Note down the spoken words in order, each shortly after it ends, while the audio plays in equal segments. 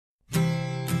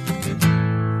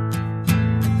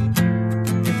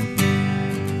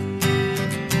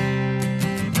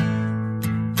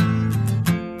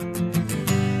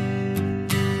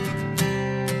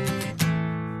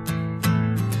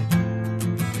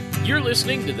You're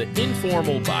listening to the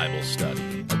Informal Bible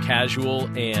Study, a casual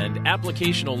and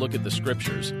applicational look at the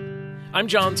Scriptures. I'm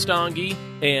John Stange,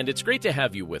 and it's great to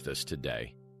have you with us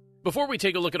today. Before we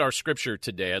take a look at our Scripture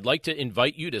today, I'd like to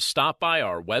invite you to stop by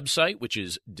our website, which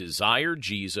is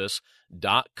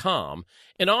desirejesus.com.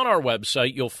 And on our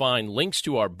website, you'll find links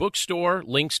to our bookstore,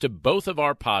 links to both of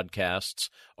our podcasts,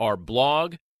 our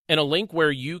blog, and a link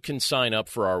where you can sign up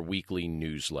for our weekly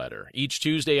newsletter. Each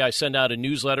Tuesday, I send out a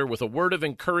newsletter with a word of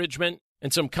encouragement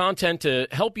and some content to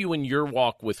help you in your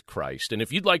walk with Christ. And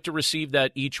if you'd like to receive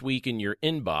that each week in your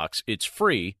inbox, it's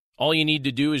free. All you need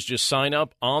to do is just sign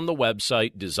up on the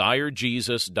website,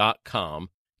 desirejesus.com.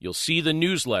 You'll see the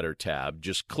newsletter tab.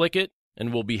 Just click it,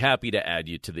 and we'll be happy to add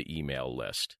you to the email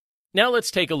list. Now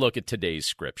let's take a look at today's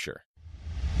Scripture.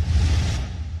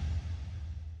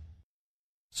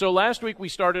 So last week we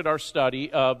started our study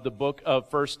of the book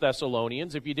of 1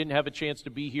 Thessalonians. If you didn't have a chance to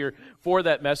be here for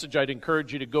that message, I'd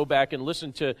encourage you to go back and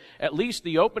listen to at least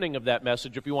the opening of that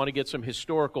message if you want to get some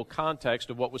historical context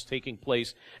of what was taking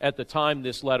place at the time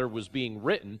this letter was being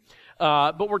written.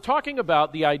 But we're talking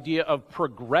about the idea of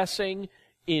progressing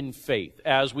in faith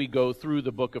as we go through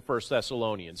the book of 1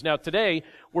 Thessalonians. Now today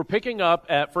we're picking up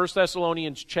at 1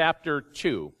 Thessalonians chapter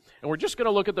 2. And we're just going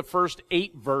to look at the first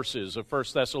 8 verses of 1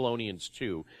 Thessalonians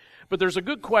 2. But there's a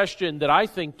good question that I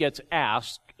think gets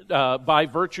asked by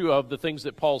virtue of the things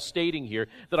that Paul's stating here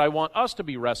that I want us to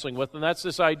be wrestling with, and that's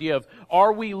this idea of,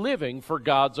 are we living for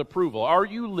God's approval? Are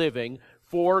you living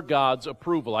for God's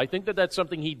approval? I think that that's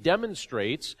something he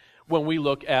demonstrates when we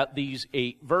look at these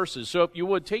 8 verses. So if you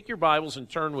would, take your Bibles and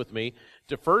turn with me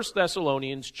to 1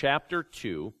 Thessalonians chapter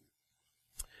 2.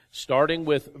 Starting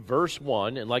with verse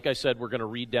 1, and like I said, we're going to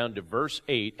read down to verse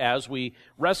 8 as we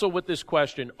wrestle with this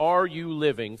question, are you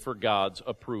living for God's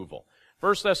approval?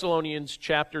 1 Thessalonians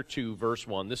chapter 2, verse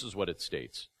 1, this is what it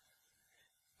states.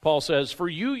 Paul says, "For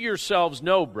you yourselves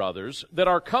know, brothers, that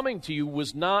our coming to you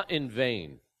was not in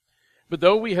vain. But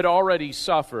though we had already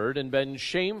suffered and been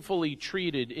shamefully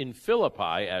treated in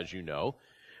Philippi, as you know,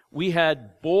 we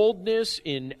had boldness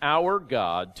in our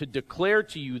God to declare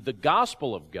to you the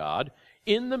gospel of God,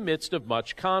 in the midst of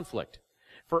much conflict.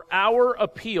 For our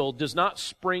appeal does not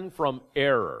spring from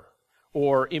error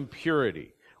or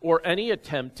impurity or any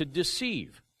attempt to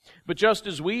deceive. But just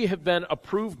as we have been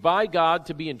approved by God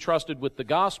to be entrusted with the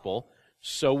gospel,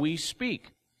 so we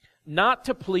speak, not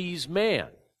to please man,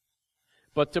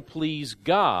 but to please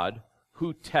God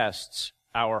who tests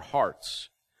our hearts.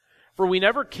 For we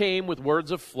never came with words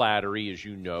of flattery, as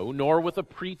you know, nor with a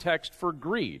pretext for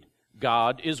greed.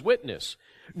 God is witness.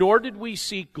 Nor did we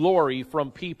seek glory from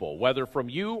people, whether from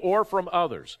you or from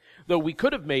others, though we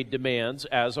could have made demands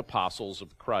as apostles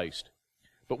of Christ.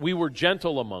 But we were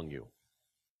gentle among you,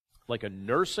 like a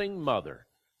nursing mother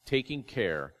taking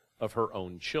care of her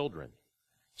own children.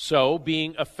 So,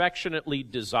 being affectionately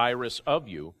desirous of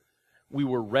you, we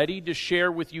were ready to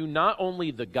share with you not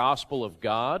only the gospel of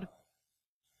God,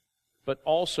 but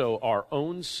also our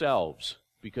own selves,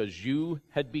 because you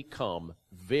had become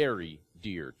very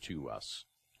dear to us."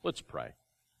 Let's pray.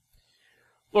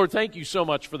 Lord, thank you so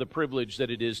much for the privilege that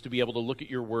it is to be able to look at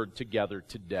your word together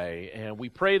today. And we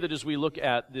pray that as we look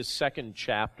at this second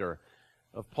chapter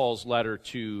of Paul's letter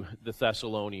to the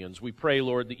Thessalonians, we pray,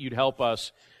 Lord, that you'd help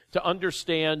us to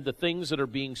understand the things that are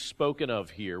being spoken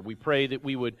of here. We pray that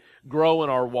we would grow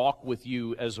in our walk with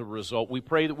you as a result. We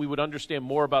pray that we would understand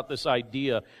more about this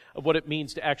idea of what it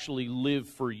means to actually live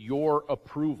for your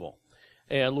approval.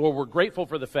 And Lord, we're grateful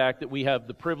for the fact that we have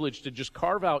the privilege to just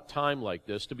carve out time like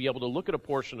this to be able to look at a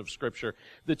portion of Scripture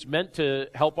that's meant to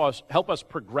help us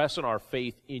progress in our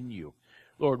faith in you.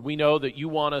 Lord, we know that you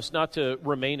want us not to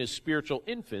remain as spiritual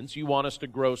infants. You want us to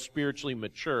grow spiritually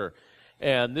mature.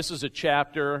 And this is a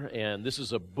chapter and this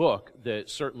is a book that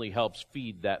certainly helps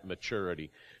feed that maturity.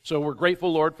 So we're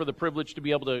grateful, Lord, for the privilege to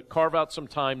be able to carve out some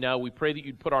time now. We pray that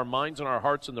you'd put our minds and our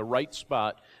hearts in the right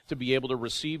spot to be able to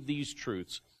receive these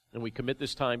truths. And we commit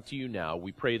this time to you now.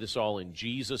 We pray this all in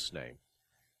Jesus' name.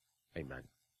 Amen.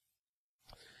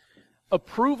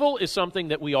 Approval is something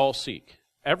that we all seek.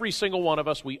 Every single one of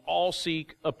us, we all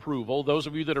seek approval. Those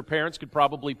of you that are parents could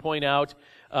probably point out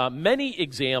many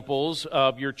examples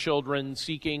of your children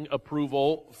seeking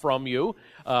approval from you.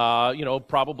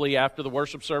 Probably after the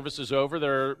worship service is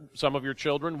over, some of your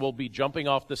children will be jumping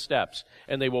off the steps,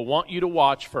 and they will want you to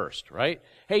watch first, right?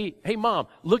 Hey, Mom,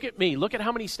 look at me. Look at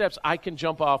how many steps I can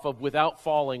jump off of without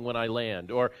falling when I land.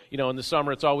 Or, in the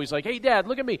summer, it's always like, hey, Dad,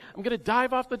 look at me. I'm going to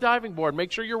dive off the diving board.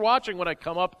 Make sure you're watching when I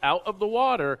come up out of the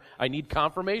water. I need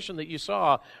confirmation that you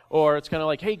saw. Or it's kind of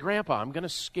like, hey, Grandpa, I'm going to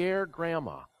scare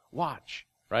Grandma. Watch,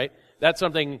 right? That's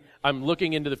something I'm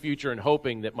looking into the future and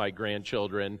hoping that my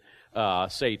grandchildren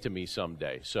say to me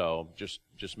someday. So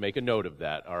just make a note of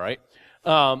that, all right?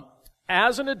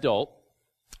 As an adult,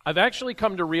 I've actually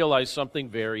come to realize something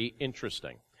very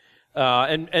interesting.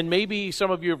 And maybe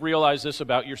some of you have realized this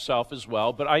about yourself as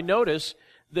well, but I notice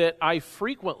that I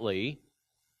frequently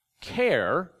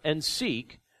care and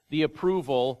seek the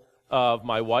approval of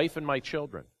my wife and my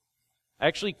children. I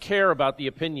actually care about the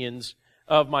opinions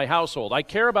of my household. I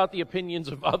care about the opinions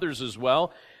of others as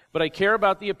well, but I care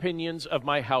about the opinions of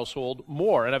my household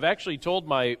more. And I've actually told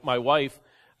my wife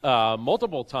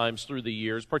multiple times through the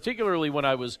years, particularly when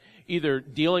I was either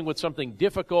dealing with something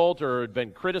difficult or had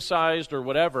been criticized or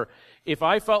whatever, if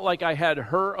I felt like I had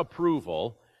her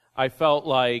approval, I felt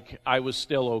like I was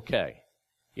still okay.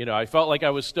 I felt like I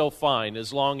was still fine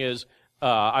as long as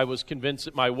I was convinced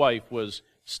that my wife was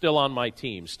still on my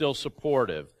team, still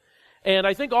supportive. And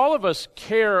I think all of us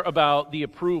care about the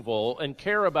approval and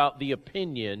care about the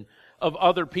opinion of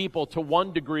other people to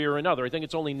one degree or another. I think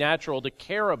it's only natural to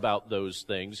care about those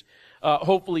things,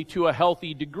 hopefully to a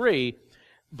healthy degree.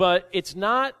 But it's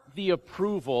not the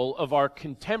approval of our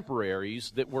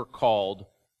contemporaries that we're called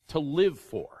to live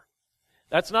for.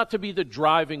 That's not to be the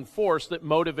driving force that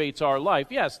motivates our life.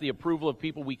 Yes, the approval of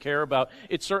people we care about,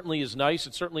 it certainly is nice.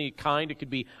 It's certainly kind. It could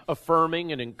be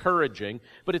affirming and encouraging.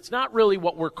 But it's not really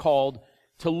what we're called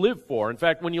to live for. In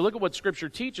fact, when you look at what Scripture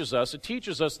teaches us, it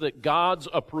teaches us that God's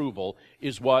approval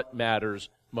is what matters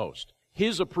most.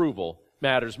 His approval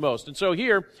matters most. And so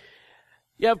here,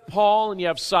 you have Paul and you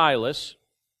have Silas.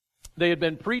 They had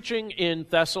been preaching in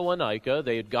Thessalonica.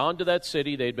 They had gone to that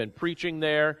city. They had been preaching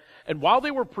there. And while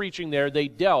they were preaching there, they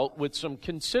dealt with some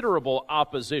considerable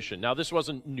opposition. Now, this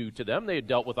wasn't new to them. They had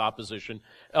dealt with opposition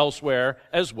elsewhere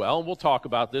as well. And we'll talk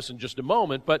about this in just a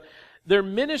moment. But their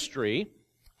ministry,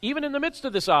 even in the midst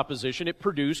of this opposition, it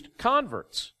produced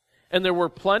converts. And there were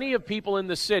plenty of people in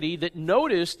the city that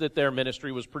noticed that their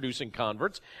ministry was producing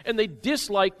converts, and they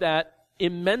disliked that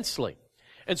immensely.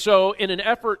 And so in an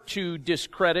effort to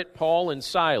discredit Paul and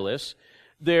Silas,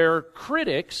 their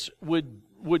critics would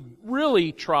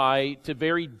really try to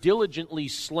very diligently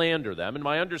slander them. And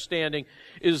my understanding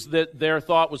is that their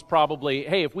thought was probably,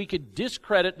 hey, if we could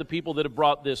discredit the people that have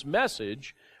brought this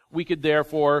message, we could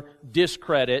therefore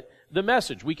discredit the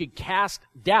message. We could cast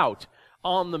doubt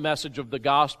on the message of the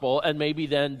gospel, and maybe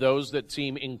then those that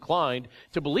seem inclined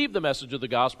to believe the message of the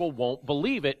gospel won't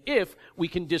believe it if we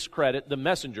can discredit the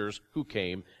messengers who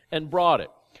came and brought it.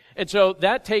 And so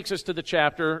that takes us to the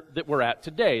chapter that we're at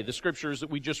today, the scriptures that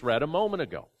we just read a moment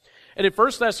ago. And in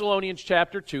 1 Thessalonians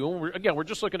chapter 2, and we're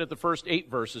just looking at the first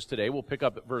 8 verses today. We'll pick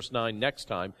up at verse 9 next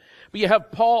time. But you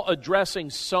have Paul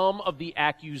addressing some of the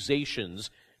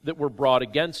accusations that were brought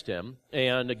against him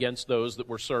and against those that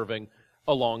were serving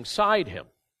alongside him.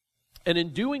 And in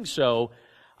doing so,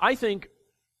 I think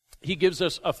he gives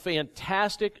us a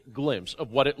fantastic glimpse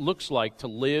of what it looks like to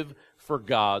live for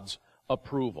God's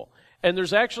approval. And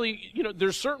there's actually,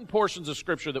 there's certain portions of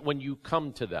Scripture that when you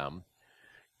come to them,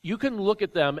 you can look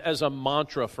at them as a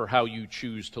mantra for how you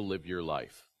choose to live your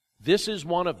life. This is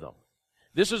one of them.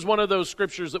 This is one of those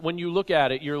Scriptures that when you look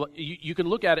at it, you can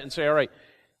look at it and say, all right,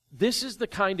 this is the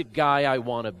kind of guy I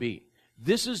want to be.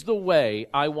 This is the way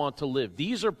I want to live.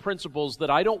 These are principles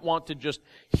that I don't want to just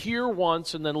hear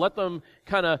once and then let them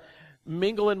kind of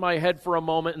mingle in my head for a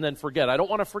moment and then forget. I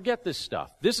don't want to forget this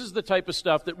stuff. This is the type of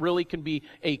stuff that really can be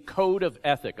a code of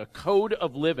ethic, a code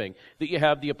of living that you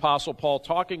have the Apostle Paul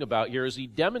talking about here as he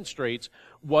demonstrates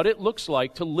what it looks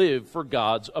like to live for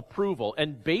God's approval.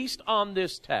 And based on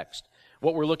this text,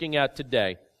 what we're looking at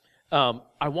today,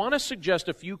 I want to suggest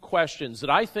a few questions that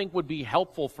I think would be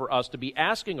helpful for us to be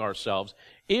asking ourselves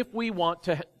if we want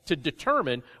to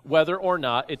determine whether or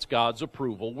not it's God's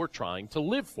approval we're trying to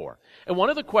live for. And one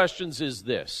of the questions is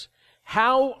this: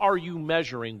 how are you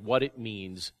measuring what it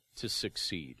means to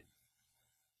succeed?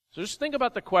 So just think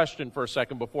about the question for a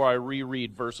second before I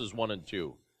reread verses 1 and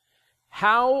 2.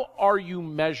 How are you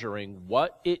measuring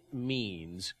what it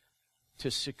means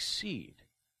to succeed?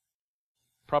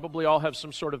 Probably all have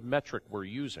some sort of metric we're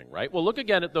using, right? Well, look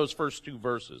again at those first 2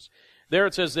 verses. There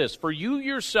it says this: "For you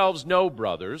yourselves know,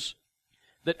 brothers,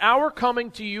 that our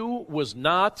coming to you was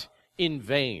not in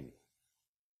vain.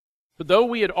 But though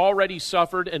we had already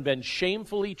suffered and been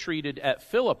shamefully treated at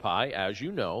Philippi, as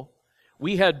you know,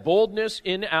 we had boldness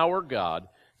in our God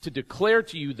to declare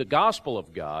to you the gospel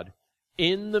of God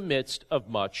in the midst of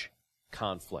much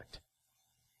conflict."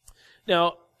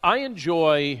 Now, I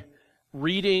enjoy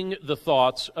reading the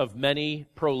thoughts of many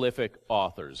prolific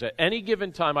authors. At any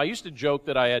given time, I used to joke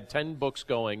that I had 10 books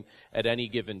going at any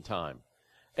given time.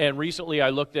 And recently I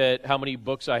looked at how many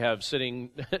books I have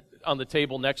sitting on the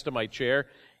table next to my chair.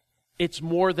 It's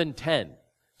more than 10.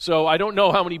 So I don't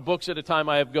know how many books at a time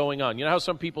I have going on. You know how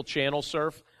some people channel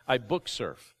surf? I book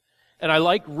surf. And I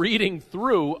like reading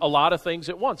through a lot of things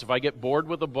at once. If I get bored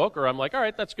with a book, or I'm like, all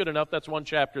right, that's good enough, that's one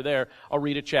chapter there, I'll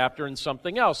read a chapter in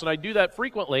something else. And I do that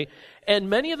frequently.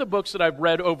 And many of the books that I've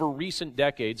read over recent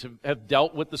decades have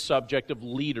dealt with the subject of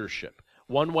leadership,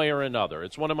 one way or another.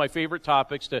 It's one of my favorite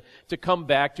topics to come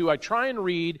back to. I try and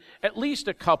read at least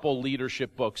a couple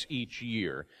leadership books each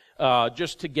year,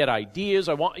 just to get ideas.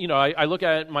 I look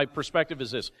at it, my perspective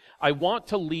is this. I want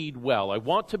to lead well. I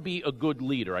want to be a good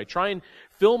leader. I try and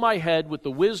fill my head with the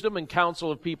wisdom and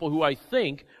counsel of people who I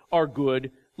think are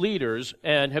good leaders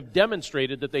and have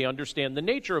demonstrated that they understand the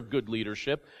nature of good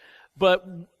leadership. But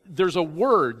there's a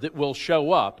word that will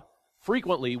show up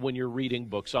frequently when you're reading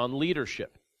books on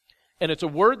leadership. And it's a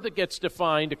word that gets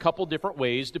defined a couple different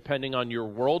ways depending on your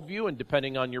worldview and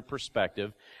depending on your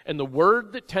perspective. And the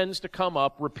word that tends to come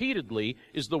up repeatedly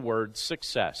is the word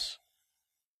success.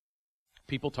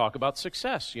 People talk about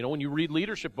success. You know, when you read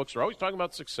leadership books, they're always talking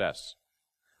about success.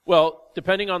 Well,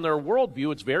 depending on their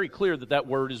worldview, it's very clear that that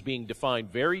word is being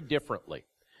defined very differently.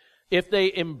 If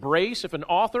an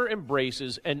author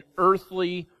embraces an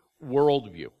earthly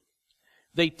worldview,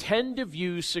 they tend to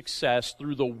view success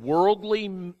through the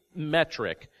worldly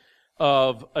metric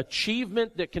of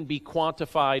achievement that can be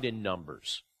quantified in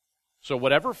numbers. So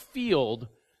whatever field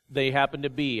they happen to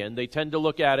be in, they tend to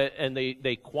look at it and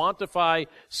they quantify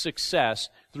success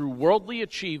through worldly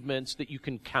achievements that you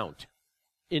can count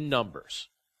in numbers.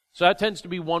 So that tends to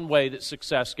be one way that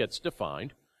success gets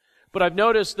defined. But I've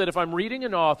noticed that if I'm reading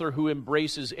an author who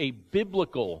embraces a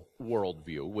biblical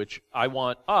worldview, which I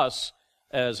want us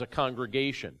as a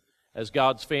congregation, as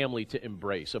God's family to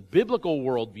embrace, a biblical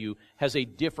worldview has a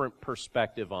different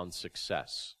perspective on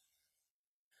success.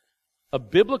 A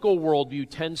biblical worldview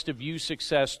tends to view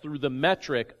success through the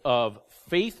metric of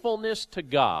faithfulness to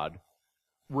God,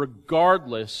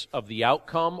 regardless of the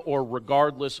outcome or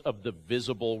regardless of the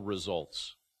visible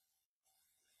results.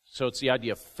 So it's the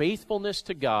idea of faithfulness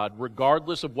to God,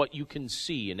 regardless of what you can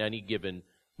see in any given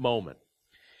moment.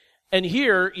 And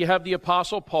here you have the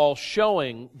Apostle Paul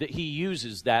showing that he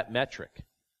uses that metric.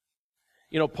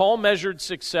 You know, Paul measured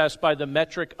success by the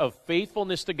metric of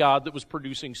faithfulness to God that was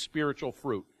producing spiritual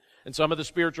fruit. And some of the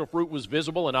spiritual fruit was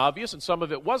visible and obvious, and some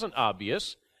of it wasn't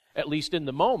obvious, at least in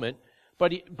the moment.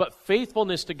 But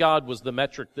faithfulness to God was the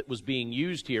metric that was being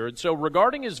used here. And so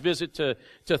regarding his visit to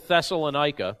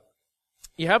Thessalonica,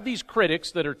 you have these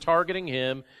critics that are targeting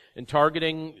him and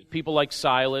targeting people like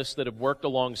Silas that have worked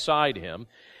alongside him.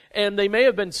 And they may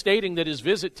have been stating that his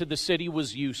visit to the city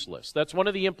was useless. That's one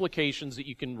of the implications that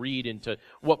you can read into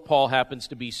what Paul happens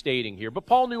to be stating here. But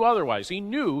Paul knew otherwise. He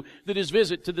knew that his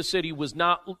visit to the city was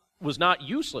not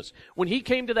useless. When he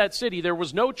came to that city, there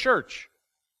was no church.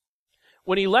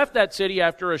 When he left that city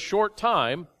after a short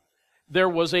time, there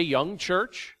was a young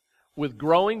church with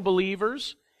growing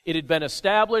believers. It had been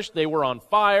established. They were on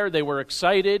fire. They were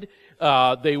excited.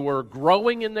 They were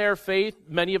growing in their faith.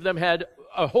 Many of them had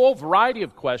a whole variety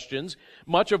of questions,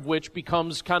 much of which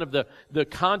becomes kind of the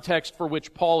context for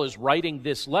which Paul is writing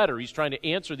this letter. He's trying to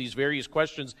answer these various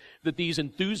questions that these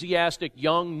enthusiastic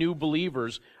young new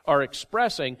believers are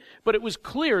expressing. But it was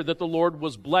clear that the Lord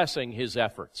was blessing his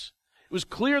efforts. It was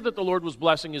clear that the Lord was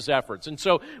blessing his efforts. And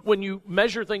so when you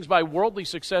measure things by worldly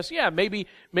success, yeah, maybe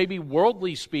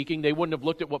worldly speaking, they wouldn't have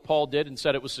looked at what Paul did and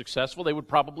said it was successful. They would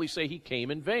probably say he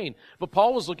came in vain. But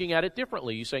Paul was looking at it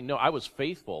differently. He's saying, no, I was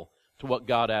faithful to what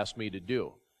God asked me to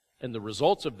do. And the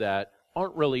results of that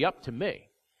aren't really up to me.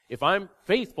 If I'm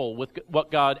faithful with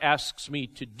what God asks me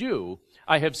to do,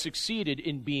 I have succeeded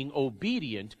in being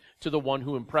obedient to the one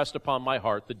who impressed upon my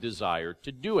heart the desire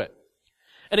to do it.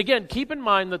 And again, keep in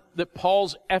mind that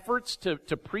Paul's efforts to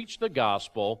preach the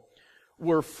gospel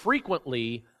were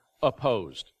frequently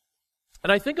opposed.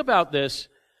 And I think about this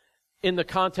in the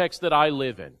context that I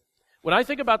live in. When I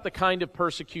think about the kind of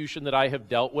persecution that I have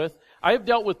dealt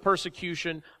with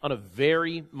persecution on a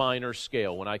very minor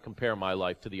scale when I compare my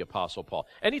life to the Apostle Paul.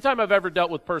 Anytime I've ever dealt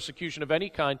with persecution of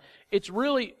any kind, it's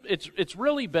really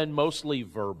been mostly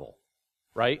verbal,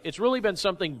 right? It's really been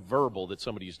something verbal that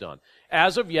somebody's done.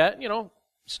 As of yet,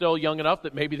 still young enough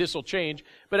that maybe this will change,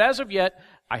 but as of yet,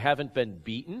 I haven't been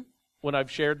beaten when I've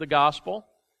shared the gospel.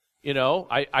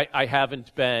 I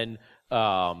haven't been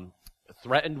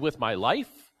threatened with my life.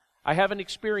 I haven't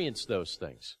experienced those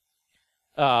things.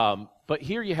 But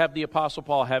here you have the Apostle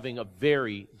Paul having a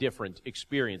very different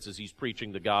experience as he's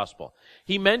preaching the gospel.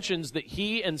 He mentions that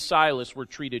he and Silas were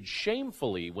treated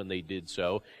shamefully when they did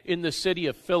so in the city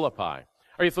of Philippi.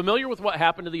 Are you familiar with what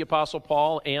happened to the Apostle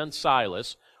Paul and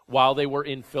Silas while they were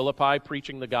in Philippi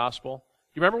preaching the gospel?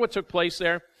 Do you remember what took place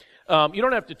there? You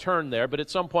don't have to turn there, but at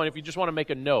some point, if you just want to make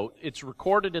a note, it's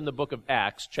recorded in the book of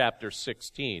Acts, chapter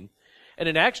 16. And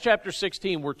in Acts chapter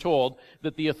 16, we're told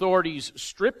that the authorities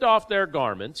stripped off their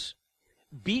garments,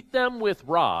 beat them with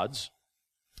rods,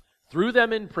 threw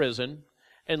them in prison,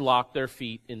 and locked their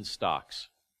feet in stocks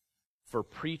for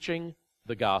preaching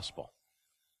the gospel.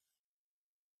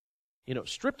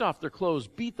 Stripped off their clothes,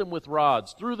 beat them with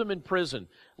rods, threw them in prison,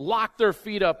 locked their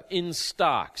feet up in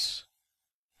stocks.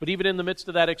 But even in the midst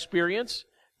of that experience,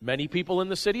 many people in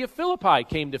the city of Philippi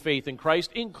came to faith in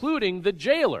Christ, including the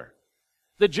jailer.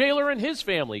 The jailer and his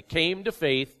family came to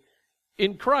faith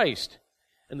in Christ.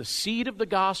 And the seed of the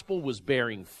gospel was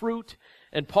bearing fruit,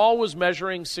 and Paul was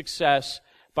measuring success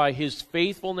by his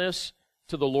faithfulness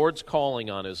to the Lord's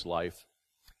calling on his life,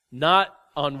 not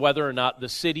on whether or not the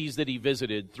cities that he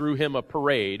visited threw him a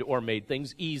parade or made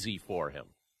things easy for him.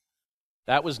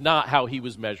 That was not how he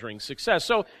was measuring success.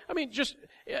 So,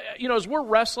 as we're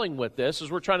wrestling with this, as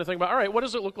we're trying to think about, all right, what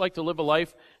does it look like to live a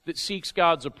life that seeks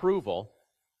God's approval?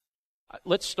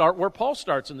 Let's start where Paul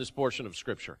starts in this portion of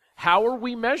Scripture. How are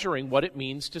we measuring what it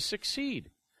means to succeed?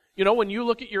 When you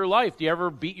look at your life, do you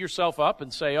ever beat yourself up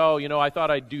and say, I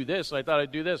thought I'd do this, and I thought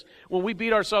I'd do this? When we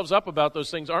beat ourselves up about those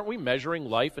things, aren't we measuring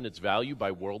life and its value by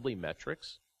worldly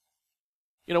metrics?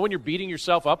 When you're beating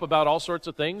yourself up about all sorts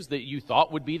of things that you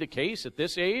thought would be the case at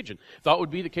this age and thought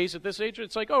would be the case at this age,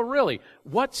 it's like, oh, really?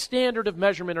 What standard of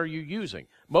measurement are you using?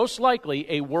 Most likely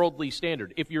a worldly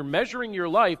standard. If you're measuring your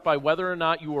life by whether or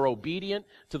not you are obedient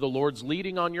to the Lord's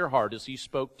leading on your heart as He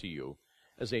spoke to you,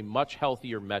 as a much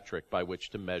healthier metric by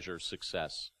which to measure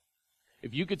success.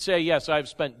 If you could say, yes, I've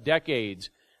spent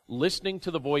decades listening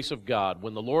to the voice of God.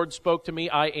 When the Lord spoke to me,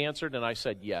 I answered and I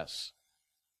said yes.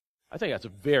 I think that's a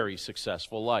very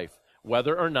successful life.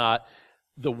 Whether or not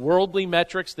the worldly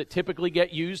metrics that typically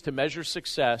get used to measure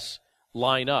success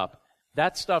line up,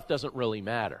 that stuff doesn't really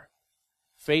matter.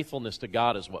 Faithfulness to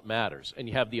God is what matters. And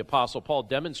you have the Apostle Paul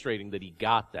demonstrating that he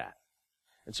got that.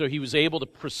 And so he was able to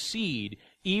proceed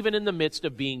even in the midst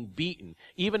of being beaten,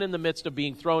 even in the midst of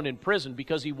being thrown in prison,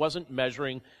 because he wasn't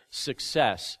measuring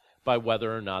success by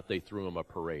whether or not they threw him a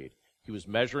parade. He was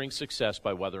measuring success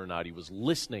by whether or not he was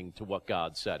listening to what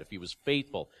God said, if he was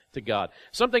faithful to God.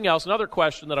 Something else, another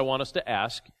question that I want us to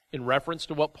ask in reference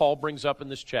to what Paul brings up in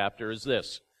this chapter is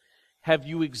this: have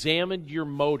you examined your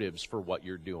motives for what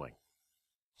you're doing?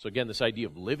 So again, this idea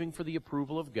of living for the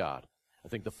approval of God. I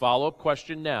think the follow-up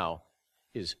question now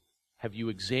is, have you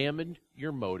examined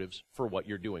your motives for what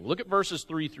you're doing? Look at verses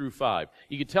 3 through 5.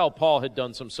 You can tell Paul had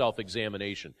done some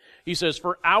self-examination. He says,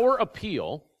 "For our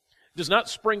appeal does not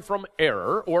spring from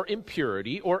error or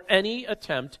impurity or any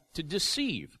attempt to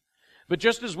deceive, but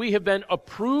just as we have been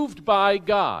approved by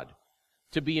God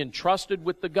to be entrusted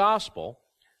with the gospel,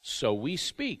 so we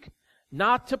speak,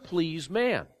 not to please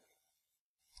man,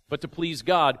 but to please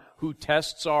God who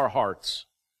tests our hearts.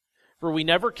 For we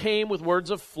never came with words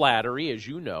of flattery, as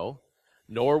you know,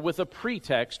 nor with a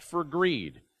pretext for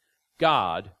greed.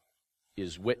 God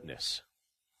is witness."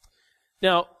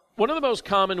 Now, one of the most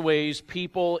common ways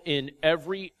people in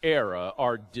every era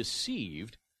are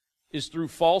deceived is through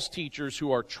false teachers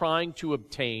who are trying to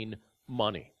obtain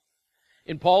money.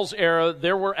 In Paul's era,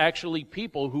 there were actually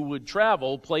people who would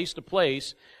travel place to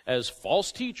place as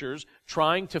false teachers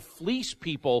trying to fleece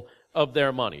people of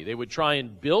their money. They would try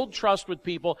and build trust with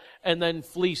people and then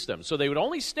fleece them. So they would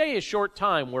only stay a short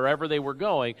time wherever they were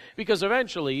going, because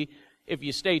eventually, if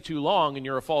you stay too long and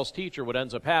you're a false teacher, what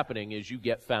ends up happening is you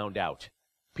get found out.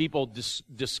 People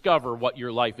discover what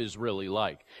your life is really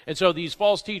like. And so these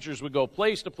false teachers would go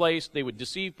place to place, they would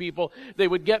deceive people, they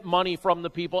would get money from the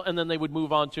people, and then they would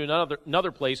move on to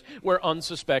another place where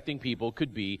unsuspecting people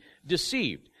could be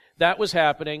deceived. That was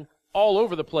happening all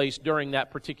over the place during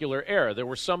that particular era. There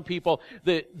were some people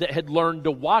that had learned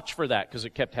to watch for that because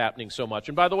it kept happening so much.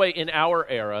 And by the way, in our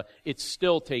era, it's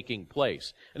still taking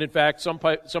place. And in fact, some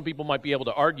people might be able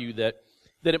to argue that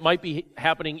it might be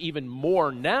happening even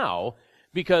more now,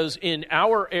 because in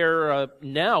our era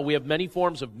now, we have many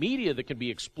forms of media that can be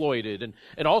exploited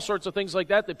and all sorts of things like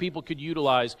that people could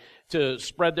utilize to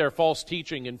spread their false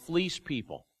teaching and fleece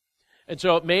people. And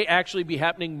so it may actually be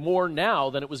happening more now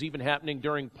than it was even happening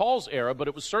during Paul's era, but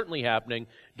it was certainly happening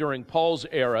during Paul's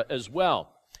era as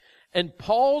well. And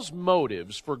Paul's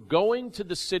motives for going to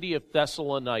the city of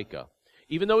Thessalonica,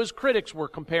 even though his critics were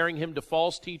comparing him to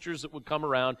false teachers that would come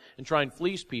around and try and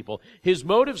fleece people, his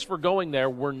motives for going there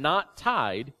were not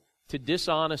tied to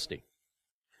dishonesty.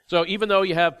 So even though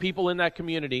you have people in that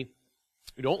community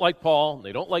who don't like Paul,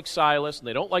 they don't like Silas, and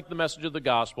they don't like the message of the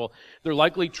gospel, they're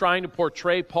likely trying to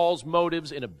portray Paul's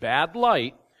motives in a bad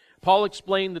light, Paul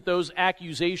explained that those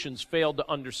accusations failed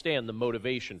to understand the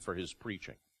motivation for his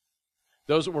preaching.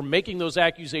 those that were making those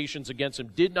accusations against him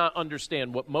did not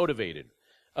understand what motivated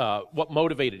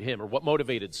him or what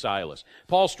motivated Silas.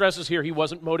 Paul stresses here he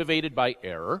wasn't motivated by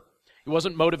error. He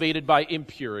wasn't motivated by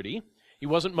impurity. He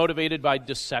wasn't motivated by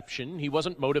deception. He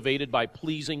wasn't motivated by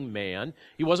pleasing man.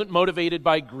 He wasn't motivated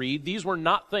by greed. These were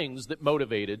not things that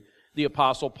motivated the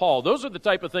Apostle Paul. Those are the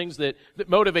type of things that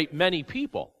motivate many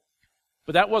people.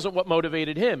 But that wasn't what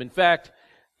motivated him. In fact,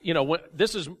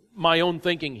 this is my own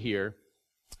thinking here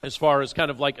as far as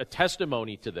kind of like a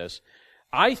testimony to this.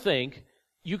 I think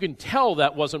you can tell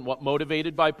that wasn't what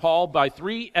motivated by Paul by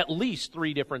at least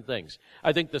three different things.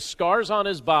 I think the scars on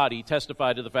his body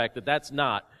testify to the fact that that's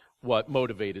not what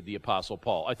motivated the Apostle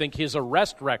Paul. I think his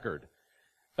arrest record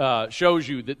shows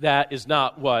you that is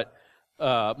not what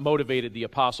motivated the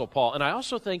Apostle Paul. And I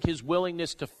also think his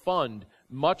willingness to fund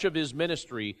much of his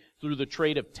ministry through the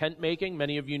trade of tent making.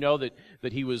 Many of you know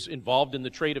that he was involved in the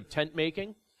trade of tent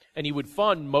making, and he would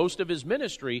fund most of his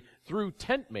ministry through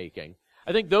tent making.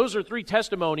 I think those are three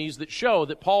testimonies that show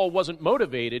that Paul wasn't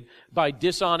motivated by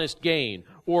dishonest gain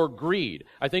or greed.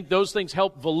 I think those things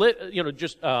help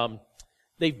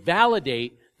they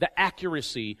validate the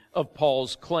accuracy of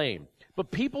Paul's claim.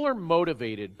 But people are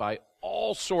motivated by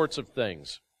all sorts of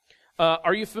things.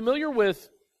 Are you familiar with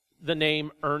the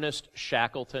name Ernest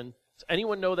Shackleton? Does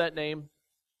anyone know that name?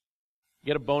 You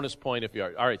get a bonus point if you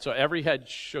are. All right, so every head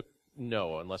shook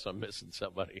no, unless I'm missing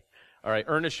somebody. All right,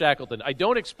 Ernest Shackleton. I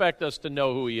don't expect us to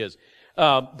know who he is,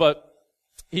 but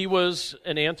he was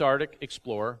an Antarctic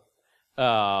explorer.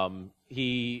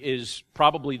 He is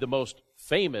probably the most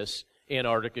famous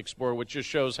Antarctic explorer, which just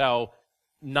shows how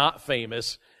not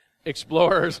famous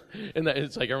explorers, and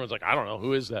it's like everyone's like, I don't know,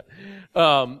 who is that?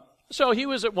 So he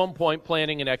was at one point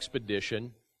planning an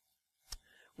expedition.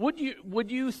 Would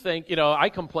you think, I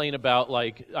complain about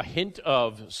like a hint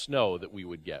of snow that we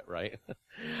would get, right?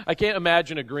 I can't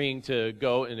imagine agreeing to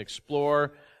go and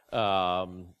explore,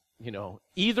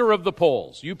 either of the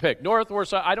poles. You pick, north or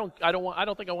south. I don't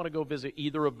think I want to go visit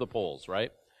either of the poles,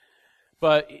 right?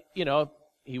 But,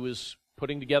 he was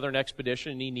putting together an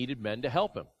expedition and he needed men to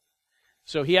help him.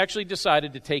 So he actually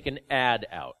decided to take an ad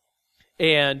out.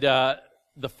 And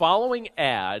the following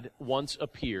ad once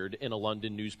appeared in a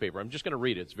London newspaper. I'm just going to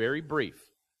read it. It's very brief.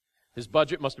 His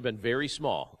budget must have been very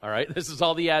small, all right? This is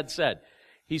all the ad said.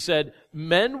 He said,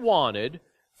 men wanted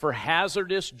for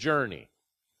hazardous journey,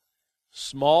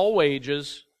 small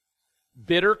wages,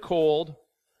 bitter cold,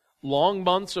 long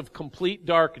months of complete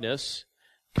darkness,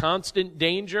 constant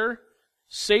danger,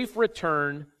 safe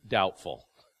return, doubtful.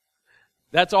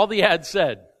 That's all the ad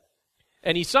said.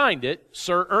 And he signed it,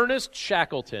 Sir Ernest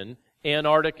Shackleton,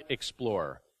 Antarctic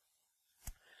explorer.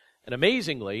 And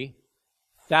amazingly,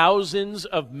 thousands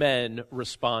of men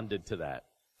responded to that.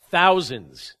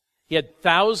 Thousands. He had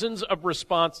thousands of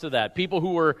response to that. People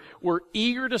who were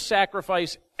eager to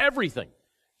sacrifice everything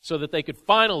so that they could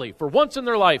finally, for once in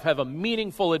their life, have a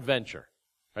meaningful adventure.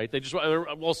 Right? They just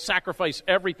will sacrifice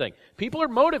everything. People are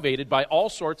motivated by all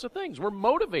sorts of things. We're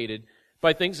motivated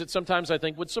by things that sometimes I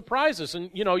think would surprise us.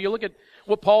 And, you look at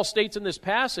what Paul states in this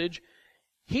passage.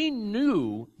 He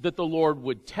knew that the Lord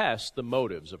would test the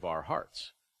motives of our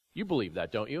hearts. You believe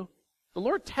that, don't you? The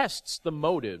Lord tests the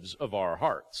motives of our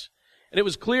hearts. And it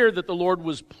was clear that the Lord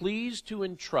was pleased to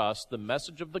entrust the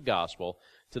message of the gospel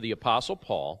to the Apostle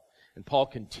Paul, and Paul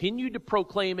continued to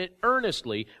proclaim it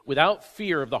earnestly without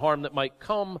fear of the harm that might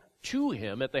come to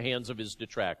him at the hands of his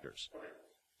detractors.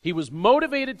 He was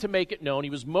motivated to make it known. He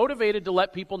was motivated to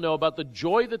let people know about the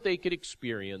joy that they could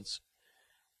experience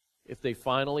if they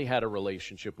finally had a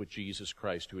relationship with Jesus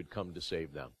Christ who had come to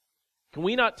save them. Can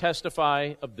we not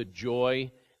testify of the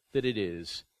joy that it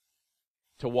is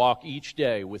to walk each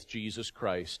day with Jesus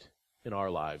Christ in our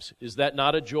lives? Is that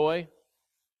not a joy?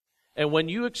 And when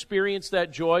you experience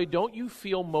that joy, don't you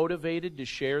feel motivated to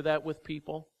share that with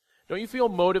people? Don't you feel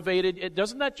motivated?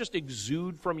 Doesn't that just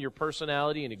exude from your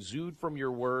personality and exude from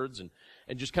your words and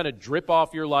just kind of drip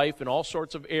off your life in all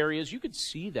sorts of areas? You could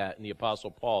see that in the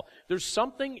Apostle Paul. There's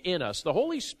something in us. The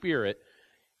Holy Spirit,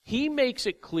 He makes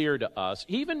it clear to us.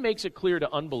 He even makes it clear to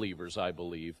unbelievers, I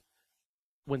believe,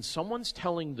 when someone's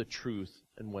telling the truth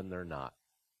and when they're not.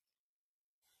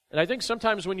 And I think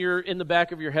sometimes when you're in the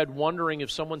back of your head wondering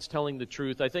if someone's telling the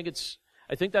truth, I think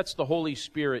that's the Holy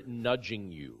Spirit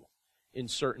nudging you in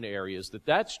certain areas,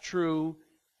 that's true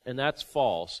and that's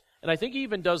false. And I think He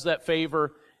even does that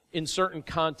favor in certain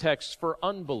contexts for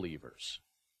unbelievers.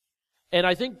 And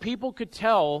I think people could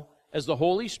tell as the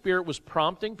Holy Spirit was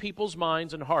prompting people's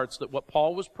minds and hearts that what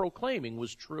Paul was proclaiming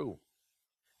was true.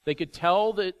 They could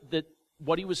tell that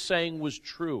what he was saying was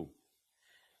true.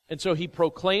 And so he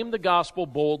proclaimed the gospel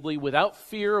boldly without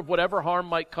fear of whatever harm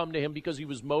might come to him because he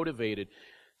was motivated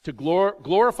to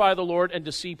glorify the Lord and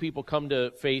to see people come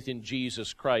to faith in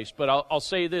Jesus Christ. But I'll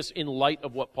say this in light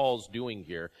of what Paul's doing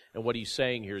here and what he's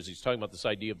saying here is he's talking about this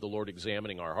idea of the Lord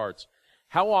examining our hearts.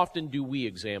 How often do we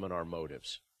examine our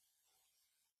motives?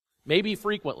 Maybe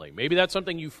frequently. Maybe that's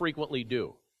something you frequently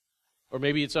do. Or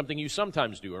maybe it's something you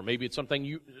sometimes do. Or maybe it's something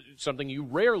you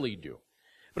rarely do.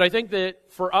 But I think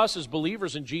that for us as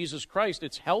believers in Jesus Christ,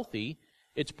 it's healthy.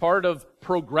 It's part of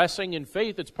progressing in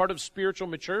faith. It's part of spiritual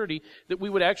maturity that we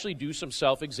would actually do some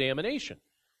self-examination.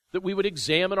 That we would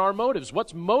examine our motives.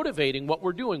 What's motivating what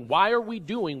we're doing? Why are we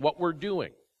doing what we're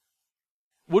doing?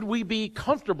 Would we be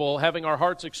comfortable having our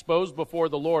hearts exposed before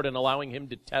the Lord and allowing Him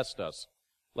to test us?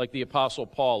 Like the Apostle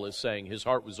Paul is saying, his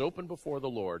heart was open before the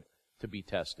Lord to be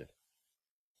tested.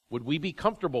 Would we be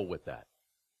comfortable with that?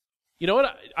 You know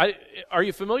what? Are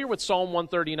you familiar with Psalm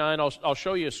 139? I'll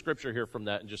show you a scripture here from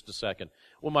that in just a second.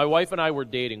 When my wife and I were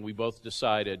dating, we both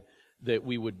decided that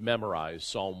we would memorize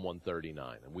Psalm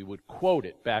 139, and we would quote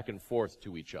it back and forth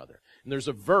to each other. And there's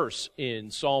a verse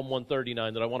in Psalm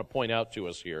 139 that I want to point out to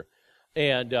us here.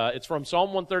 And it's from Psalm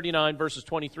 139, verses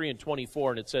 23 and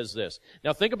 24, and it says this.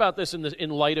 Now think about this in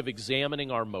light of examining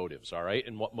our motives, all right,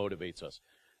 and what motivates us.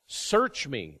 Search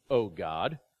me, O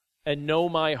God, and know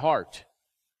my heart.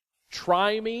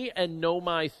 Try me and know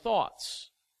my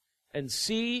thoughts, and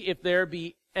see if there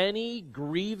be any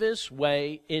grievous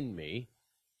way in me,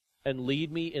 and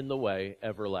lead me in the way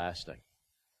everlasting.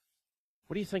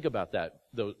 What do you think about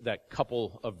that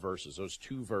couple of verses, those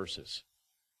two verses?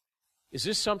 Is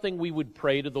this something we would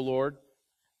pray to the Lord?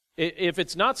 If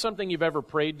it's not something you've ever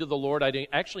prayed to the Lord, I'd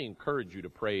actually encourage you to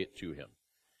pray it to Him.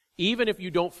 Even if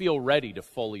you don't feel ready to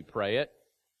fully pray it,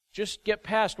 just get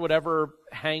past whatever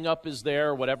hang-up is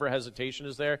there, whatever hesitation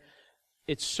is there.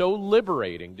 It's so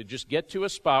liberating to just get to a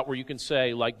spot where you can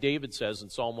say, like David says in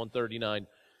Psalm 139,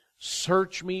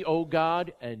 search me, O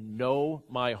God, and know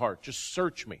my heart. Just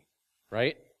search me,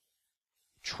 right?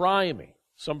 Try me.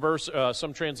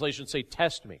 Some translations say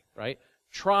test me, right?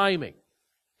 Try me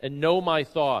and know my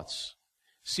thoughts.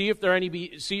 See if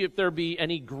there be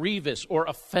any grievous or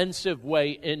offensive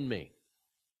way in me.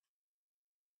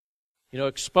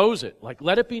 Expose it. Like,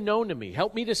 let it be known to me.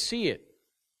 Help me to see it.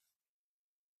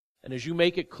 And as you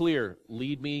make it clear,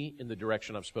 lead me in the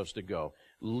direction I'm supposed to go.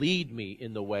 Lead me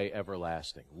in the way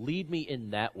everlasting. Lead me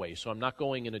in that way so I'm not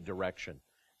going in a direction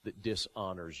that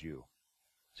dishonors you.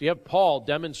 So you have Paul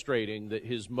demonstrating that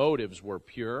his motives were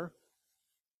pure,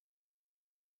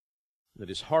 that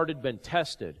his heart had been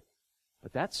tested.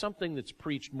 But that's something that's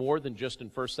preached more than just in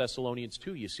 1 Thessalonians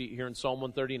 2. You see it here in Psalm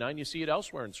 139. You see it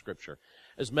elsewhere in Scripture.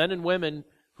 As men and women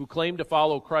who claim to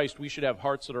follow Christ, we should have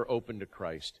hearts that are open to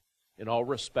Christ in all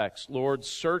respects. Lord,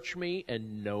 search me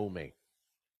and know me.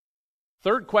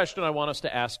 Third question I want us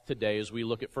to ask today as we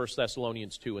look at 1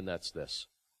 Thessalonians 2, and that's this.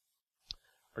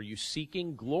 Are you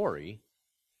seeking glory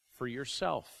for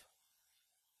yourself?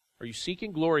 Are you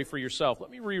seeking glory for yourself? Let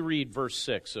me reread verse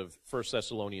 6 of 1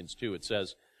 Thessalonians 2. It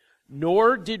says,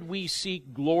 nor did we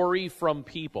seek glory from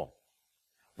people,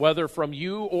 whether from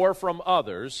you or from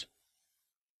others,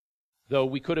 though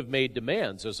we could have made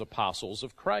demands as apostles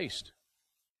of Christ.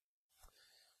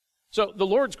 So the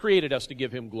Lord's created us to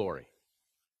give Him glory.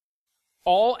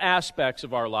 All aspects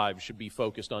of our lives should be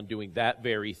focused on doing that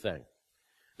very thing.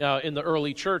 Now, in the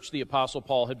early church, the Apostle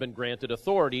Paul had been granted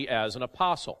authority as an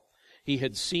apostle. He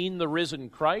had seen the risen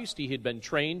Christ. He had been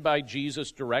trained by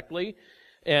Jesus directly.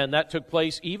 And that took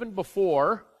place even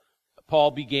before Paul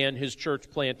began his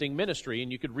church planting ministry.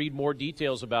 And you could read more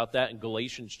details about that in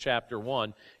Galatians chapter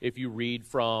 1 if you read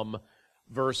from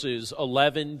verses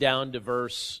 11 down to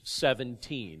verse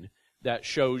 17. That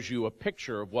shows you a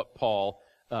picture of what Paul,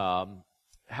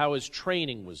 how his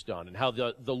training was done and how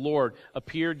the Lord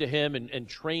appeared to him and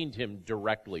trained him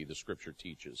directly, the Scripture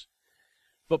teaches.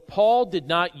 But Paul did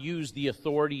not use the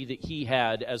authority that he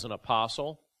had as an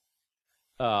apostle.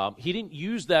 He didn't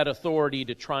use that authority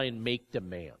to try and make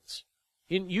demands.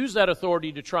 He didn't use that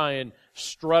authority to try and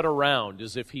strut around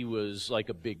as if he was like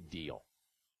a big deal.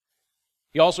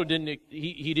 He also didn't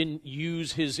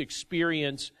use his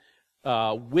experience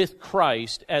with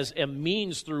Christ as a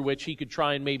means through which he could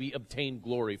try and maybe obtain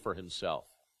glory for himself.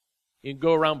 He didn't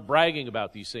go around bragging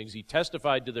about these things. He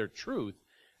testified to their truth.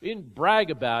 He didn't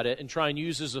brag about it and try and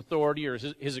use his authority or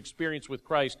his experience with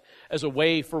Christ as a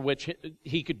way for which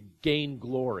he could gain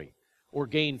glory or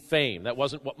gain fame. That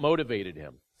wasn't what motivated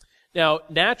him. Now,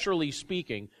 naturally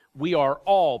speaking, we are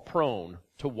all prone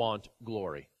to want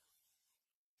glory.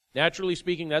 Naturally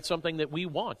speaking, that's something that we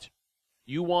want.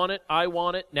 You want it, I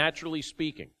want it, naturally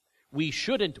speaking. We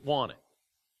shouldn't want it.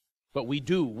 but we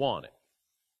do want it.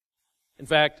 In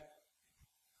fact,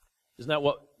 isn't that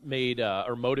what made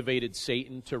or motivated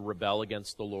Satan to rebel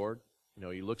against the Lord? You know,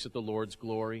 he looks at the Lord's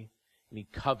glory, and he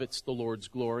covets the Lord's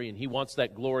glory, and he wants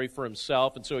that glory for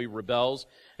himself, and so he rebels.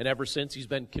 And ever since, he's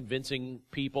been convincing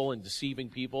people and deceiving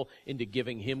people into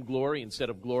giving him glory instead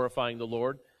of glorifying the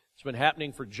Lord. It's been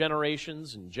happening for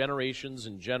generations and generations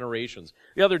and generations.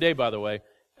 The other day, by the way,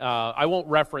 I won't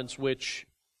reference which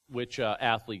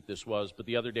athlete this was, but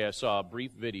the other day I saw a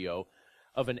brief video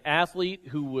of an athlete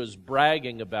who was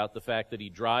bragging about the fact that he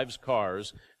drives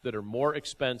cars that are more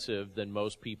expensive than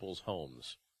most people's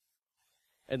homes.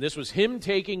 And this was him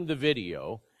taking the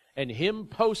video and him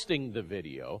posting the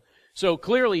video. So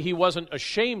clearly he wasn't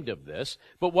ashamed of this,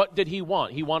 but what did he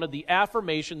want? He wanted the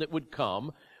affirmation that would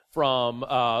come from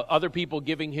other people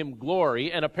giving him glory,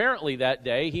 and apparently that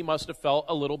day he must have felt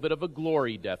a little bit of a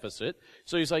glory deficit.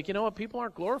 So he's like, you know what, people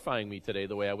aren't glorifying me today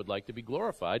the way I would like to be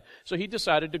glorified. So he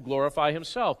decided to glorify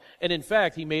himself. And in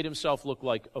fact, he made himself look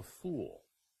like a fool.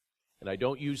 And I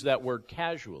don't use that word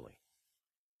casually.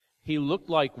 He looked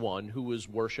like one who was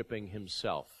worshiping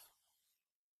himself.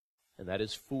 And that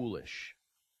is foolish.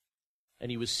 And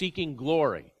he was seeking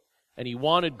glory. And he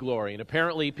wanted glory. And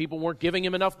apparently people weren't giving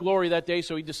him enough glory that day,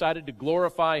 so he decided to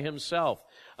glorify himself.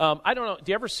 I don't know,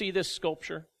 do you ever see this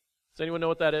sculpture? Does anyone know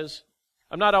what that is?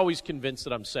 I'm not always convinced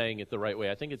that I'm saying it the right way.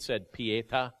 I think it said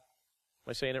Pieta. Am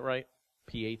I saying it right?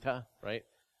 Pieta, right?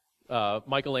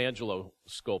 Michelangelo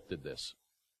sculpted this.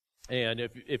 And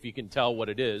if you can tell what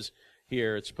it is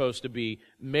here, it's supposed to be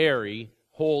Mary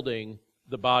holding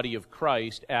the body of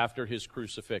Christ after his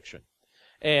crucifixion.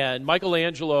 And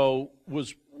Michelangelo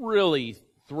was really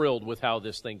thrilled with how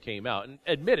this thing came out. And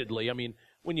admittedly, I mean,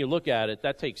 when you look at it,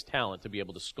 that takes talent to be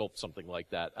able to sculpt something like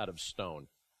that out of stone,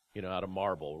 you know, out of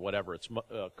marble or whatever it's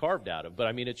carved out of. But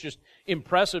I mean, it's just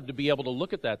impressive to be able to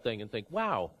look at that thing and think,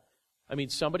 wow, I mean,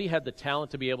 somebody had the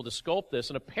talent to be able to sculpt this.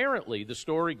 And apparently, the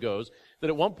story goes that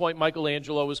at one point,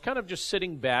 Michelangelo was kind of just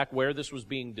sitting back where this was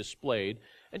being displayed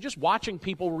and just watching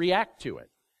people react to it.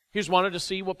 He just wanted to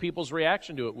see what people's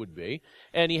reaction to it would be.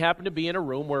 And he happened to be in a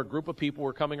room where a group of people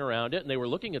were coming around it, and they were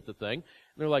looking at the thing. And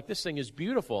they're like, this thing is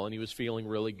beautiful. And he was feeling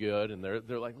really good. And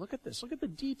they're like, look at this. Look at the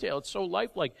detail. It's so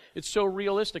lifelike. It's so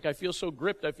realistic. I feel so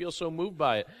gripped. I feel so moved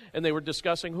by it. And they were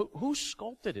discussing, who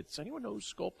sculpted it? Does anyone know who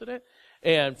sculpted it?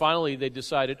 And finally, they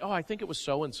decided, oh, I think it was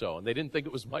so-and-so. And they didn't think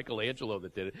it was Michelangelo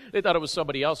that did it. They thought it was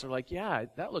somebody else. They're like, yeah,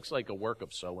 that looks like a work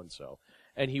of so-and-so.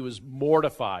 And he was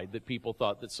mortified that people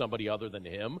thought that somebody other than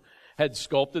him had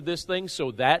sculpted this thing.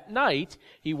 So that night,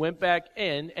 he went back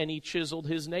in and he chiseled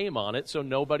his name on it so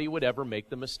nobody would ever make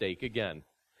the mistake again.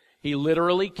 He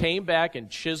literally came back and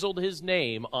chiseled his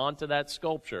name onto that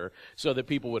sculpture so that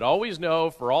people would always know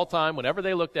for all time, whenever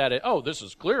they looked at it, oh, this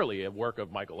is clearly a work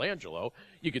of Michelangelo.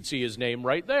 You could see his name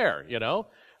right there, you know.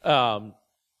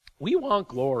 We want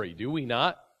glory, do we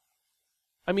not?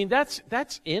 I mean, that's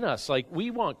in us. Like,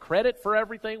 we want credit for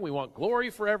everything. We want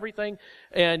glory for everything.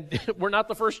 And we're not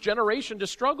the first generation to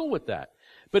struggle with that.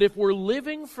 But if we're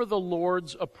living for the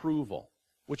Lord's approval,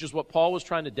 which is what Paul was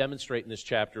trying to demonstrate in this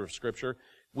chapter of Scripture,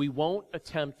 we won't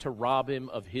attempt to rob him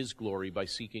of his glory by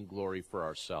seeking glory for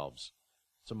ourselves.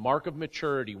 It's a mark of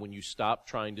maturity when you stop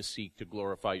trying to seek to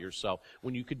glorify yourself,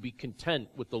 when you could be content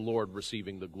with the Lord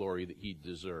receiving the glory that he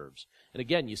deserves. And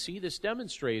again, you see this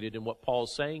demonstrated in what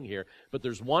Paul's saying here. But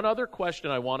there's one other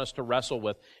question I want us to wrestle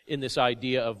with in this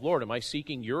idea of, Lord, am I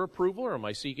seeking your approval or am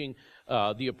I seeking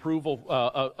the approval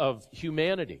of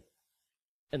humanity?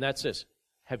 And that's this.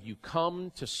 Have you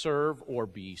come to serve or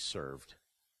be served?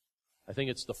 I think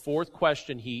it's the fourth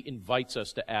question he invites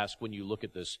us to ask when you look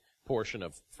at this portion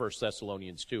of 1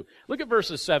 Thessalonians 2. Look at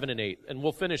verses 7 and 8, and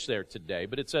we'll finish there today.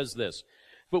 But it says this,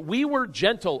 but we were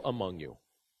gentle among you,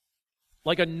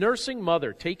 like a nursing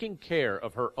mother taking care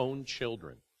of her own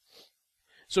children.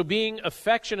 So being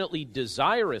affectionately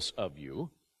desirous of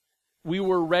you, we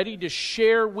were ready to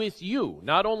share with you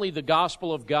not only the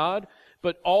gospel of God,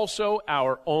 but also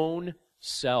our own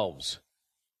selves,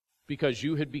 because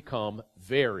you had become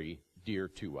very dear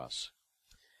to us.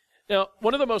 Now,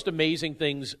 one of the most amazing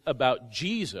things about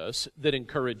Jesus that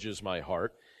encourages my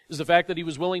heart is the fact that he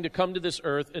was willing to come to this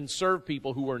earth and serve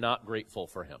people who were not grateful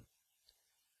for him.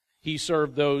 He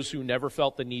served those who never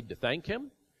felt the need to thank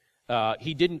him.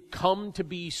 He didn't come to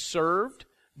be served,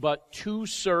 but to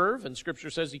serve. And Scripture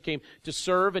says he came to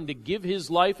serve and to give his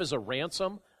life as a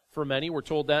ransom for many. We're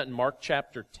told that in Mark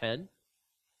chapter 10.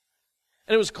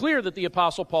 And it was clear that the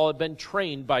Apostle Paul had been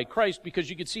trained by Christ because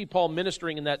you could see Paul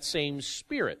ministering in that same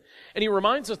spirit. And he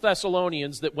reminds the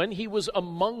Thessalonians that when he was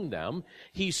among them,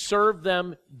 he served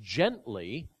them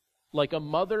gently like a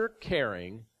mother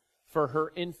caring for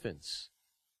her infants.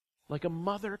 like a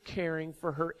mother caring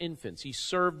for her infants. He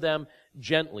served them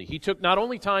gently. He took not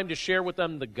only time to share with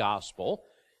them the gospel,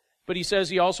 but he says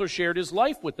he also shared his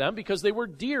life with them because they were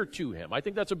dear to him. I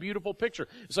think that's a beautiful picture,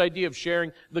 this idea of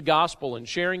sharing the gospel and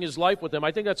sharing his life with them.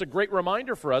 I think that's a great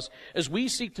reminder for us as we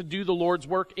seek to do the Lord's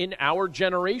work in our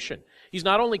generation. He's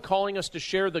not only calling us to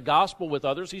share the gospel with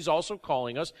others, he's also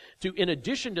calling us to, in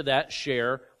addition to that,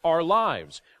 share our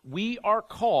lives. We are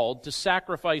called to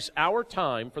sacrifice our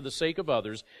time for the sake of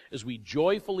others as we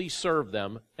joyfully serve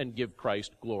them and give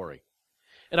Christ glory.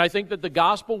 And I think that the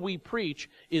gospel we preach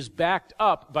is backed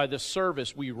up by the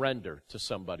service we render to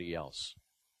somebody else.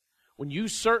 When you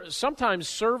sometimes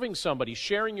serving somebody,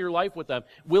 sharing your life with them,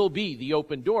 will be the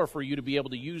open door for you to be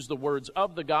able to use the words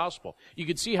of the gospel. You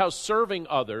can see how serving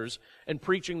others and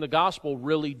preaching the gospel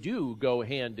really do go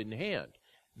hand in hand.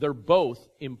 They're both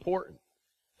important.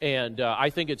 And I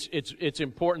think it's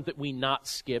important that we not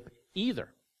skip either.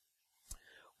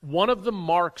 One of the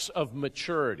marks of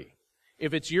maturity,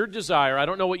 if it's your desire, I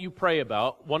don't know what you pray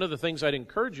about, one of the things I'd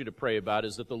encourage you to pray about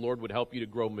is that the Lord would help you to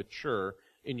grow mature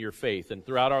in your faith. And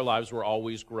throughout our lives, we're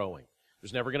always growing.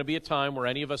 There's never going to be a time where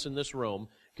any of us in this room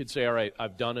could say, all right,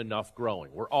 I've done enough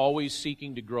growing. We're always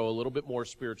seeking to grow a little bit more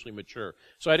spiritually mature.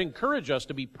 So I'd encourage us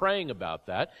to be praying about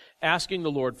that, asking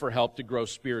the Lord for help to grow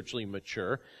spiritually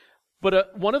mature.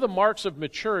 But one of the marks of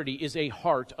maturity is a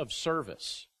heart of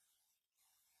service.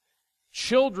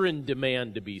 Children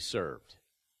demand to be served.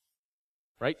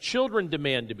 Right? Children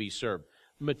demand to be served.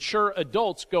 Mature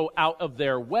adults go out of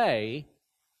their way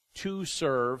to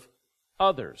serve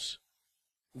others.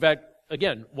 In fact,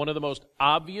 again, one of the most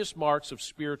obvious marks of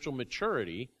spiritual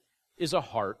maturity is a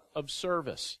heart of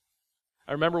service.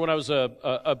 I remember when I was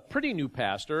a pretty new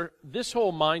pastor, this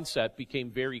whole mindset became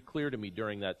very clear to me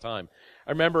during that time.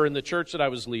 I remember in the church that I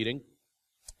was leading,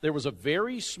 there was a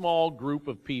very small group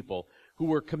of people who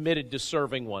were committed to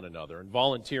serving one another and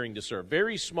volunteering to serve.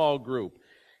 Very small group.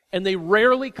 And they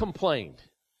rarely complained.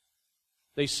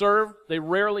 They served, they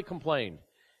rarely complained.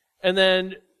 And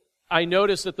then I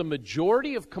noticed that the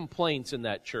majority of complaints in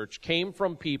that church came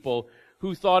from people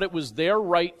who thought it was their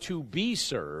right to be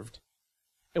served.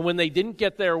 And when they didn't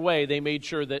get their way, they made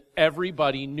sure that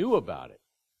everybody knew about it.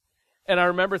 And I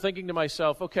remember thinking to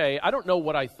myself, okay, I don't know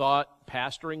what I thought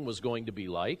pastoring was going to be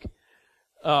like.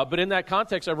 But in that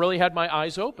context, I really had my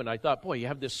eyes open. I thought, boy, you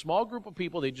have this small group of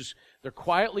people, they're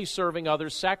quietly serving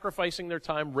others, sacrificing their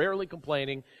time, rarely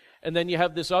complaining. And then you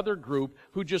have this other group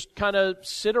who just kind of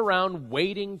sit around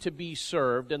waiting to be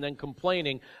served and then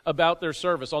complaining about their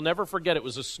service. I'll never forget, it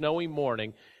was a snowy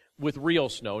morning with real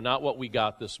snow, not what we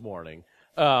got this morning.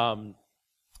 I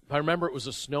remember it was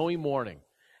a snowy morning.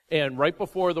 And right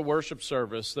before the worship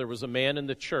service, there was a man in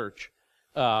the church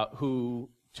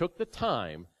who took the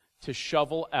time to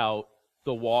shovel out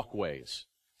the walkways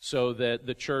so that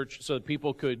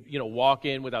people could, walk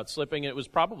in without slipping. It was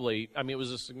it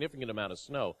was a significant amount of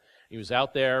snow. He was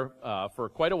out there for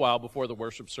quite a while before the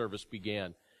worship service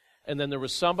began. And then there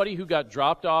was somebody who got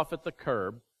dropped off at the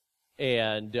curb,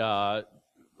 and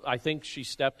I think she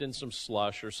stepped in some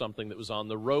slush or something that was on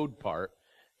the road part,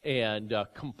 and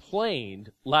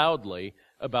complained loudly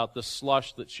about the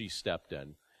slush that she stepped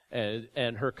in.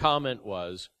 And her comment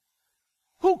was,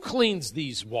 "Who cleans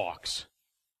these walks?"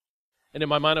 And in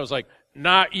my mind, I was like,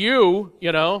 not you,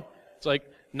 It's like,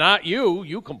 not you.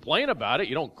 You complain about it.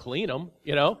 You don't clean them,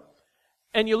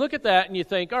 And you look at that and you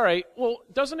think, all right, well,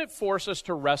 doesn't it force us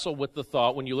to wrestle with the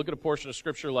thought, when you look at a portion of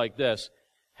Scripture like this,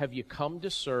 have you come to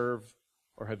serve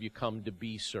or have you come to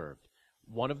be served?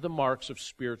 One of the marks of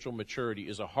spiritual maturity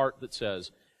is a heart that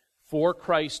says, for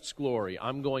Christ's glory,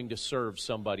 I'm going to serve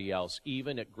somebody else,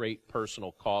 even at great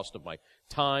personal cost of my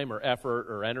time or effort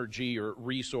or energy or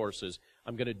resources.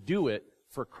 I'm going to do it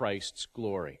for Christ's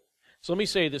glory. So let me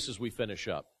say this as we finish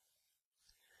up.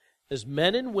 As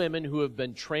men and women who have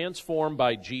been transformed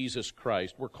by Jesus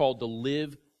Christ, we're called to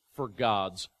live for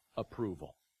God's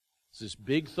approval. It's this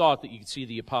big thought that you can see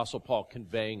the Apostle Paul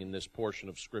conveying in this portion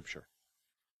of Scripture.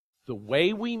 The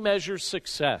way we measure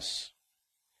success,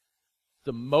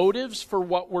 the motives for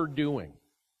what we're doing,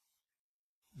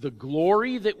 the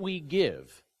glory that we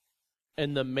give,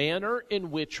 and the manner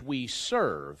in which we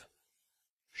serve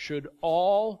should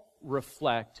all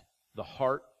reflect the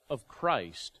heart of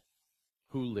Christ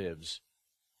who lives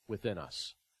within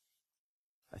us.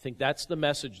 I think that's the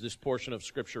message this portion of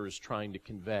Scripture is trying to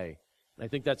convey. And I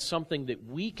think that's something that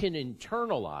we can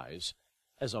internalize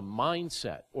as a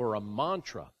mindset or a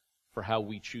mantra for how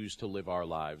we choose to live our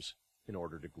lives in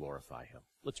order to glorify Him.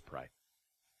 Let's pray.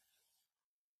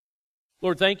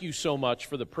 Lord, thank you so much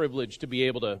for the privilege to be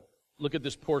able to look at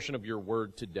this portion of your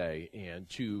word today and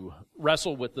to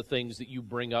wrestle with the things that you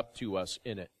bring up to us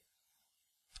in it.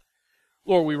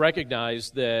 Lord, we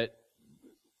recognize that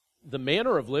the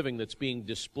manner of living that's being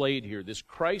displayed here, this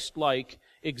Christ-like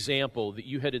example that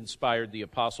you had inspired the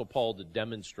Apostle Paul to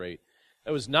demonstrate,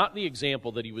 that was not the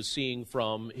example that he was seeing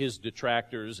from his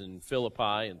detractors in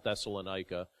Philippi and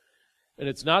Thessalonica. And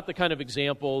it's not the kind of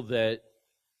example that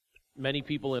many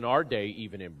people in our day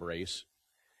even embrace.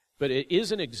 But it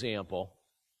is an example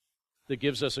that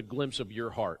gives us a glimpse of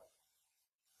your heart.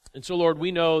 And so, Lord,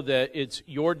 we know that it's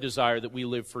your desire that we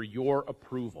live for your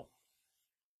approval.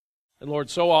 And Lord,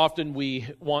 so often we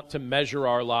want to measure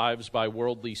our lives by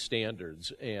worldly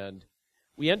standards, and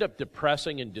we end up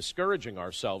depressing and discouraging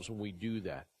ourselves when we do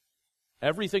that.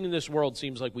 Everything in this world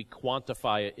seems like we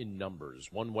quantify it in numbers,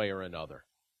 one way or another.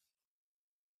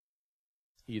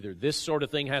 Either this sort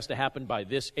of thing has to happen by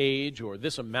this age, or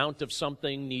this amount of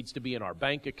something needs to be in our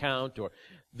bank account, or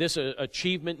this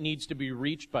achievement needs to be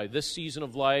reached by this season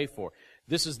of life, or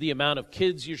this is the amount of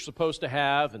kids you're supposed to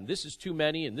have, and this is too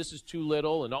many, and this is too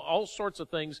little, and all sorts of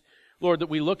things, Lord, that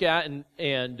we look at and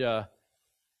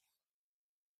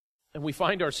we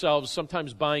find ourselves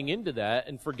sometimes buying into that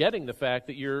and forgetting the fact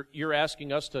that you're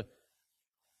asking us to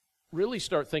really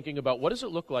start thinking about what does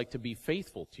it look like to be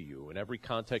faithful to you in every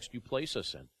context you place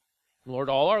us in. And Lord,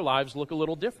 all our lives look a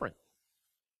little different.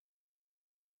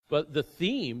 But the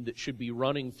theme that should be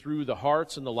running through the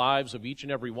hearts and the lives of each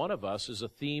and every one of us is a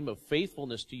theme of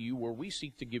faithfulness to you, where we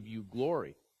seek to give you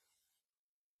glory,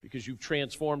 because you've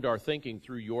transformed our thinking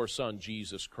through your Son,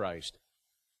 Jesus Christ.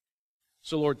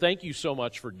 So, Lord, thank you so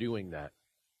much for doing that.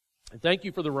 And thank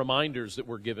you for the reminders that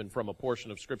we're given from a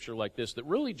portion of Scripture like this that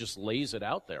really just lays it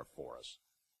out there for us.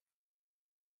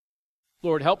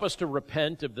 Lord, help us to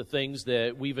repent of the things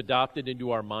that we've adopted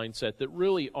into our mindset that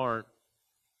really aren't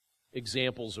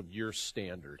examples of your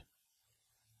standard.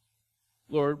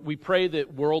 Lord, we pray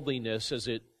that worldliness, as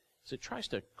it tries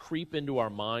to creep into our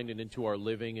mind and into our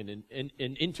living and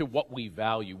into what we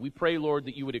value, we pray, Lord,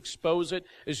 that you would expose it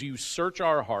as you search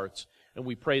our hearts, and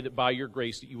we pray that by your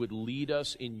grace that you would lead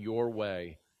us in your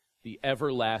way, the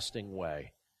everlasting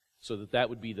way, so that that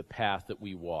would be the path that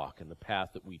we walk and the path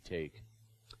that we take.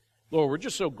 Lord, we're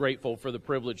just so grateful for the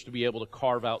privilege to be able to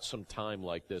carve out some time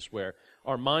like this where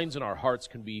our minds and our hearts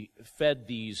can be fed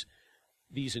these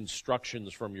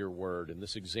instructions from your word and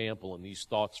this example and these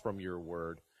thoughts from your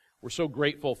word. We're so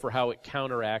grateful for how it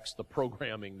counteracts the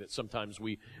programming that sometimes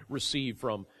we receive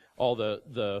from all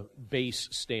the base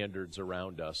standards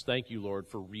around us. Thank you, Lord,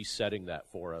 for resetting that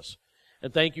for us.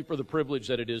 And thank you for the privilege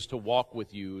that it is to walk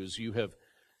with you as you have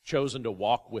chosen to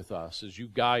walk with us, as you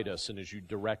guide us and as you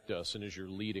direct us and as you're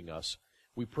leading us.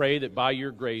 We pray that by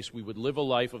your grace we would live a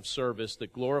life of service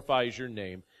that glorifies your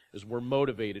name as we're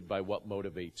motivated by what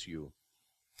motivates you.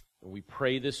 And we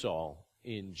pray this all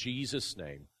in Jesus'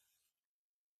 name.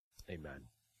 Amen.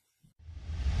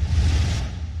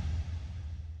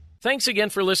 Thanks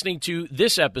again for listening to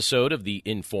this episode of the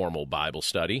Informal Bible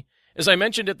Study. As I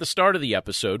mentioned at the start of the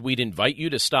episode, we'd invite you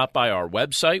to stop by our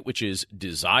website, which is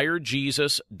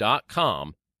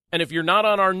desirejesus.com. And if you're not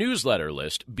on our newsletter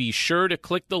list, be sure to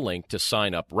click the link to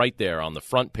sign up right there on the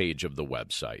front page of the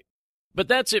website. But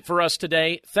that's it for us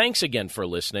today. Thanks again for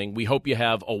listening. We hope you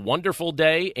have a wonderful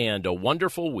day and a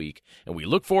wonderful week, and we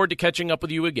look forward to catching up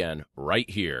with you again right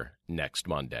here next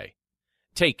Monday.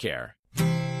 Take care.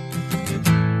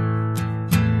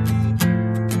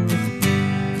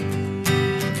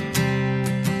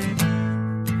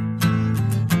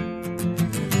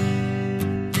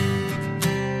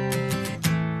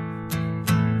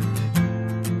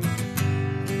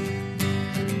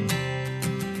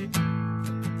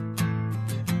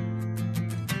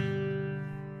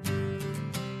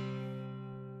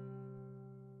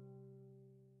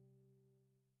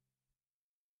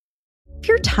 If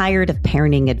you're tired of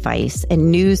parenting advice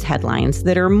and news headlines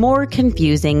that are more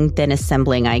confusing than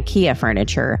assembling IKEA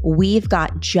furniture, we've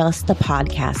got just the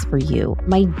podcast for you.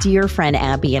 My dear friend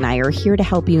Abby and I are here to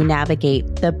help you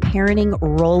navigate the parenting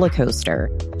roller coaster.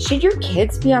 Should your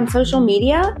kids be on social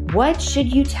media? What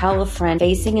should you tell a friend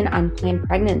facing an unplanned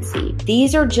pregnancy?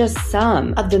 These are just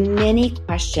some of the many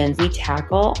questions we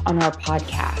tackle on our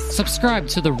podcast. Subscribe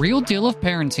to The Real Deal of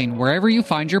Parenting wherever you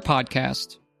find your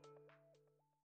podcast.